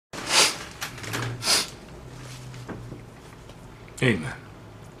Hey man,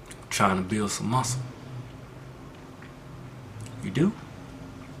 I'm trying to build some muscle. You do?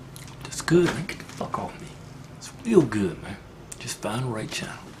 That's good, man. Get the fuck off me. It's real good, man. Just find the right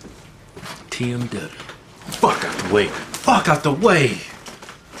channel. TMW. Fuck out the way. Fuck out the way.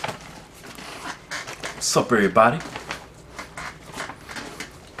 What's up, everybody?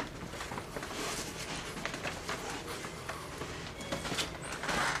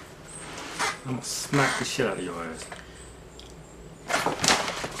 I'm gonna smack the shit out of your ass.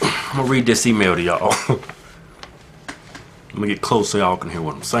 I'm gonna read this email to y'all. Let me get close so y'all can hear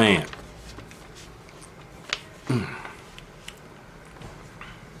what I'm saying.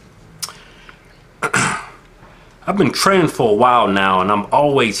 I've been training for a while now and I'm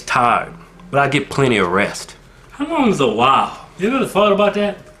always tired, but I get plenty of rest. How long is a while? You ever thought about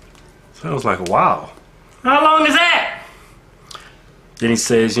that? Sounds like a while. How long is that? Then he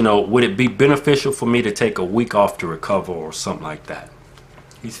says, you know, would it be beneficial for me to take a week off to recover or something like that?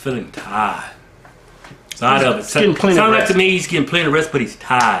 He's feeling tired. Tired of it. Getting plenty of Sounds like rest. to me he's getting plenty of rest, but he's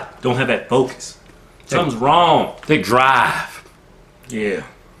tired. Don't have that focus. Something's wrong. They drive. Yeah.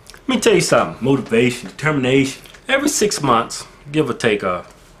 Let me tell you something. Motivation, determination. Every 6 months, give or take a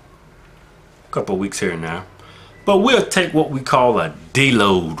couple of weeks here and there, but we'll take what we call a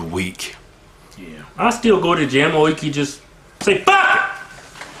deload week. Yeah. I still go to the gym, or you can just say, fuck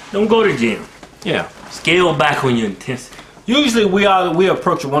it! Don't go to the gym. Yeah. Scale back on your intensity. Usually we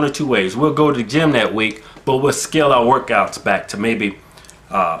approach it one or two ways. We'll go to the gym that week, but we'll scale our workouts back to maybe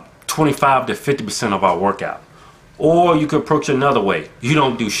 25 to 50% of our workout. Or you could approach it another way. You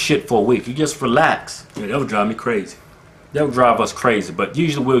don't do shit for a week. You just relax. Yeah, that would drive me crazy. That would drive us crazy. But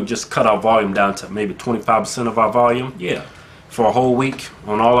usually we'll just cut our volume down to maybe 25% of our volume. Yeah. For a whole week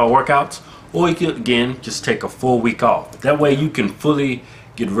on all our workouts. Or you could, again, just take a full week off. That way you can fully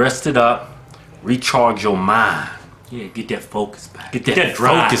get rested up, recharge your mind. Yeah, get that focus back. Get that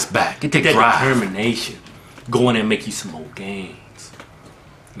focus back. Get that drive. Determination. Go in there and make you some more gains.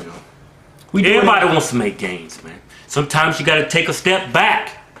 You know. Everybody wants to make gains, man. Sometimes you gotta take a step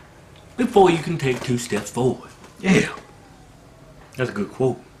back before you can take 2 steps forward. Yeah. That's a good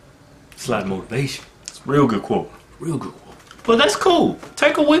quote. It's a lot of motivation. It's a real good quote. Real good quote. Well, that's cool.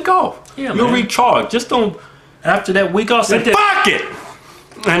 Take a week off. Yeah, You'll man. recharge. Just don't, after that week off, say, fuck it!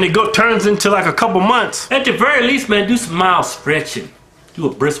 And it turns into like a couple months. At the very least, man, do some mild stretching. Do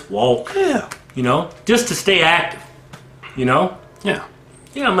a brisk walk. Yeah. You know, just to stay active. You know? Yeah.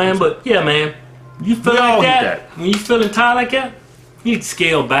 Yeah, man, but yeah, man. You feel like that? When you feeling tired like that, you need to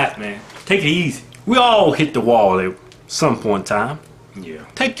scale back, man. Take it easy. We all hit the wall at some point in time. Yeah.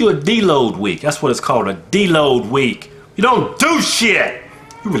 Take you a deload week. That's what it's called, a deload week. You don't do shit.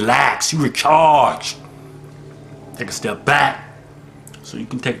 You relax. You recharge. Take a step back so you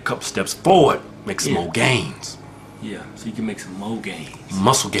can take a couple steps forward. Make some more gains. Yeah, so you can make some more gains.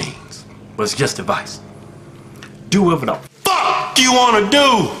 Muscle gains. But it's just advice. Do whatever the fuck you want to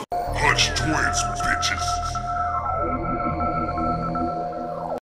do. Hodgetwins, bitches.